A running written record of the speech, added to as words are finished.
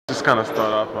just kind of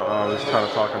start off, just kind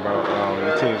of talking about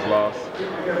the team's loss.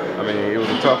 I mean, it was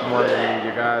a tough one.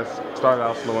 You guys started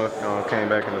out slow and came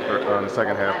back in the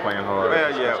second half playing hard.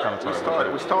 Well,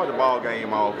 yeah, we started the ball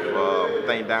game off, I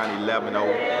think down 11-0.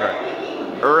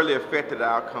 Right. Early affected the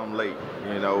outcome late.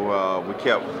 You know, we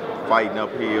kept fighting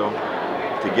uphill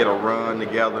to get a run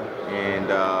together,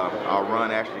 and our run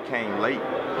actually came late.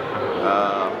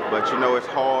 But you know, it's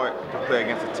hard to play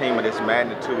against a team of this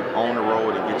magnitude on the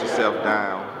road and get yourself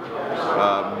down.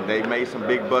 They made some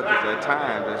big buckets at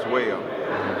times as well,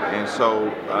 and so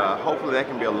hopefully that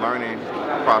can be a learning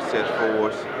process for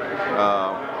us.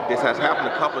 This has happened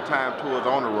a couple of times to us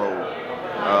on the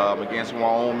road against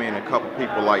Wyoming and a couple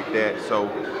people like that. So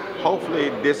hopefully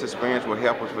this experience will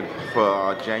help us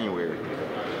for January.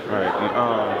 Right. And,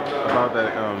 about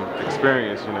that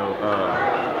experience, you know,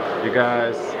 you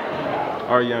guys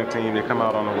are a young team. They come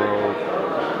out on the road,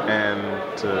 and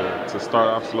to start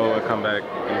off slow and come back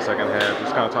in the second half.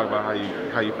 Just kind of talk about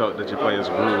how you felt that your players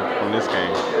grew from this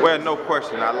game. Well, no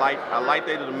question. I like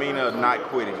their demeanor of not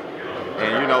quitting.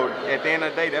 And you know, at the end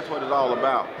of the day, that's what it's all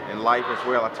about in life as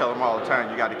well. I tell them all the time,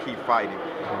 you got to keep fighting.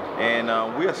 And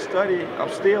I'm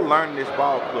still learning this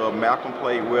ball club. Malcolm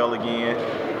played well again.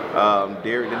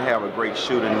 Derek didn't have a great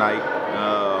shooting night.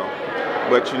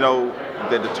 But you know,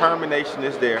 the determination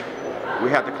is there. We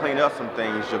have to clean up some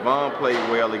things. Javon played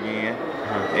well again.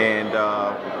 And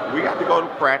we got to go to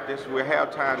practice. We'll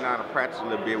have time now to practice a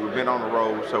little bit. We've been on the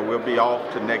road, so we'll be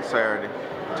off to next Saturday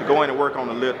to go in and work on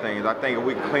the little things. I think if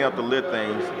we can clean up the little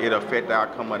things, it'll affect the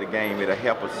outcome of the game. It'll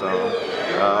help us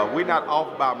some. We're not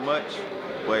off by much,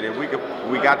 but if we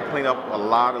got to clean up a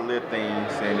lot of little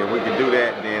things, and if we can do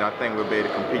that, then I think we'll be able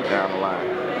to compete down the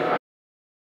line.